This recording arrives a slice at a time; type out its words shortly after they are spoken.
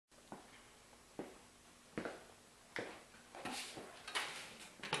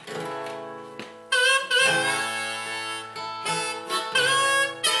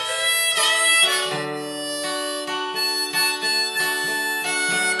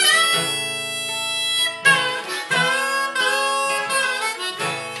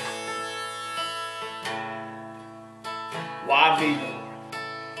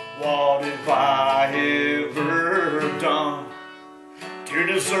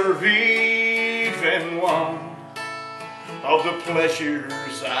serve even one of the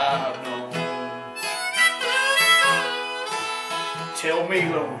pleasures I've known. Tell me,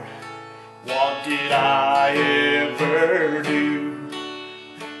 Lord, what did I ever do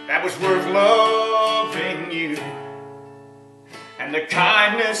that was worth loving you and the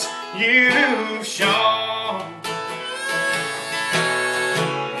kindness you've shown?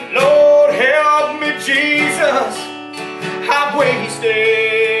 Lord, help me, Jesus, I've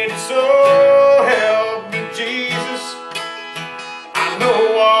wasted, so help me, Jesus. I know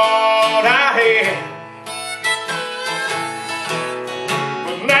what I had,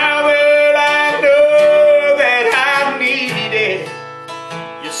 but now that I know that I need it,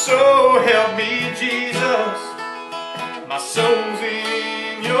 you so help me, Jesus. My soul's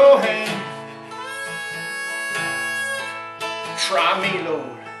in your hands. Try me,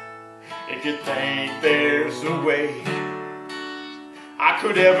 Lord, if you think there's a way I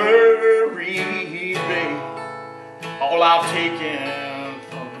could ever repay all I've taken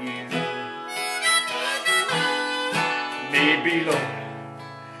from you. Maybe, Lord,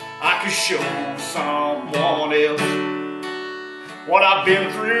 I could show someone else what I've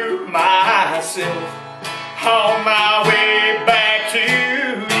been through myself on my way back to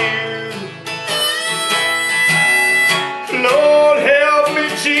you. Lord, help me,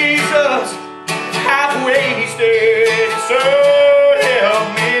 Jesus, I've wasted, so help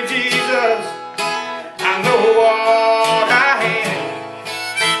me, Jesus. I know what I am,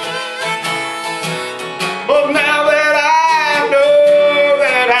 but now that I know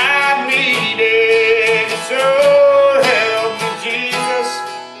that I need it, so help me, Jesus.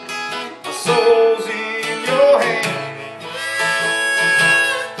 My soul's in your hands.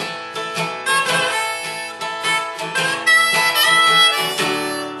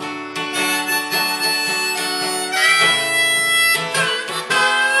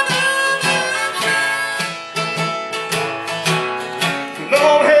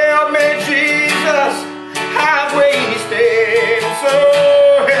 Lord, help me, Jesus, I've wasted, so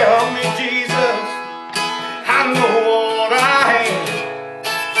help me, Jesus. I know what I am,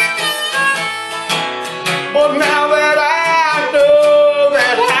 but now that I know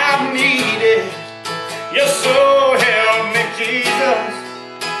that I need it, yes, so help me, Jesus.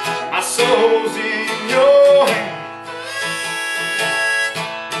 My soul's in your hands.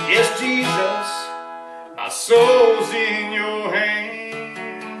 Yes, Jesus, my soul's in your hands.